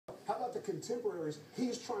How about the contemporaries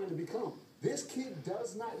he's trying to become? This kid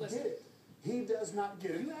does not get it. He does not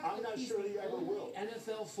get it. I'm not sure he ever will.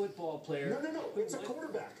 NFL football player. No. It's a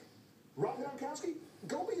quarterback. Rob Gronkowski,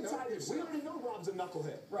 go be a tight end. We already know Rob's a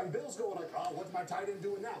knucklehead. Right. And Bill's going like, oh, what's my tight end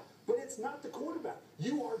doing now? But it's not the quarterback.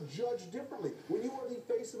 You are judged differently. When you are the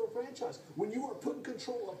face of a franchise, when you are put in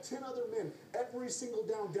control of 10 other men every single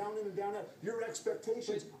down in and down out, your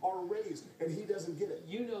expectations are raised, and he doesn't get it.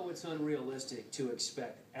 You know it's unrealistic to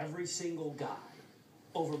expect every single guy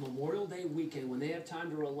over Memorial Day weekend, when they have time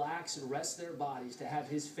to relax and rest their bodies, to have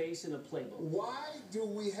his face in a playbook. Why do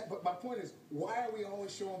we have, but my point is, why are we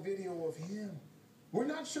always showing video of him? We're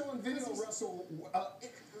not showing video of Russell.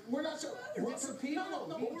 We're not showing. No.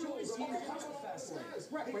 He enjoys the fast lane.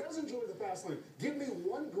 Right. He does enjoy the fast lane. Give me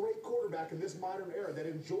one great quarterback in this modern era that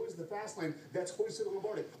enjoys the fast lane, that's hoisted on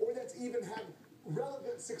Lombardi, or that's even had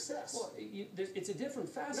relevant success. Well, it's a different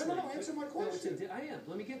fast lane. No, answer my question. I am.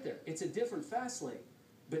 Let me get there. It's a different fast lane.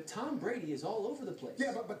 But Tom Brady is all over the place.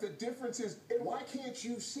 Yeah, but the difference is, why can't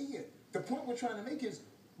you see it? The point we're trying to make is,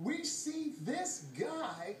 we see this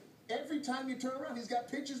guy every time you turn around. He's got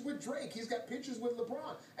pictures with Drake. He's got pictures with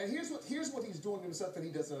LeBron. And here's what he's doing to himself that he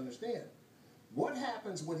doesn't understand. What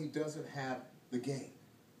happens when he doesn't have the game?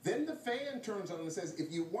 Then the fan turns on him and says,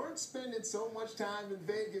 if you weren't spending so much time in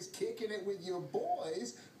Vegas kicking it with your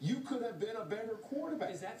boys, you could have been a better quarterback.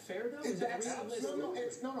 Is that fair, though? It's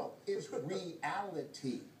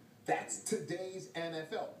reality. That's today's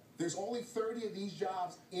NFL. There's only 30 of these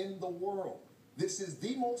jobs in the world. This is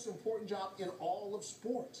the most important job in all of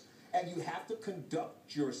sports. And you have to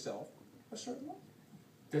conduct yourself a certain way.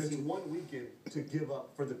 And it's one weekend to give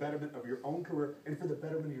up for the betterment of your own career and for the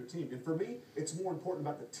betterment of your team. And for me, it's more important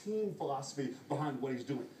about the team philosophy behind what he's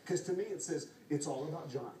doing. Because to me, it says, it's all about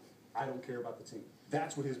Johnny. I don't care about the team.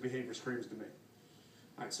 That's what his behavior screams to me.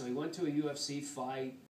 All right, so he went to a UFC fight.